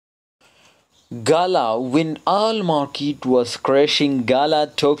Gala, when all market was crashing, Gala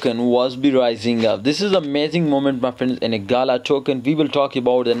token was be rising up. This is amazing moment, my friends. In a Gala token, we will talk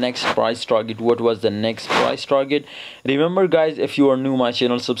about the next price target. What was the next price target? Remember, guys, if you are new my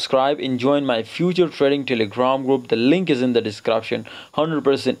channel, subscribe and join my future trading Telegram group. The link is in the description.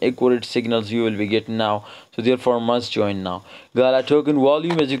 100% accurate signals you will be getting now. So therefore, must join now. Gala token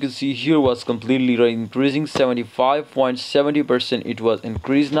volume, as you can see here, was completely increasing 75.70%. It was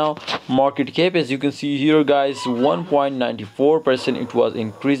increased now. Market cap, as you can see here, guys, 1.94%. It was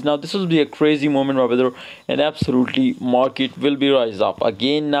increased now. This will be a crazy moment, my brother, and absolutely market will be rise up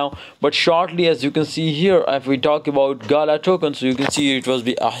again now. But shortly, as you can see here, if we talk about Gala token, so you can see it was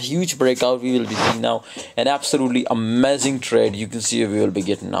be a huge breakout. We will be seeing now an absolutely amazing trade. You can see we will be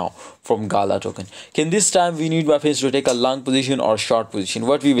getting now from Gala token. Can this time we need, my friends, to take a long position or short position?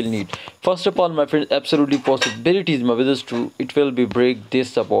 What we will need, first of all, my friends, absolutely possibilities, my brothers, to it will be break this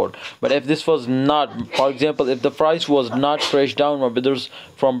support. But if this was not, for example, if the price was not crashed down, my brothers,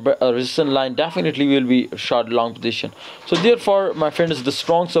 from a resistance line, definitely will be short long position. So therefore, my friends, the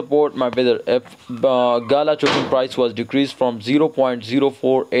strong support, my brother, if Gala token price was decreased from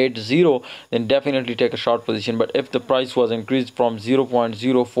 0.0480, then definitely take a short position. But if the price was increased from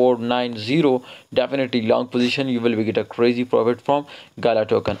 0.0490, definitely long position. You will be get a crazy profit from Gala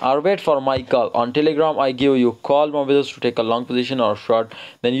token. Or wait for my call on Telegram. I give you call, my brothers, to take a long position or short,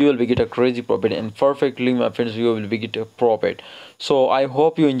 then you will be get a crazy profit, and perfectly, my friends, you will be get a profit. So I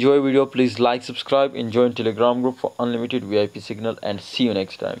hope you enjoy video. Please like, subscribe, and join Telegram group for unlimited VIP signal, and see you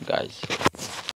next time, guys.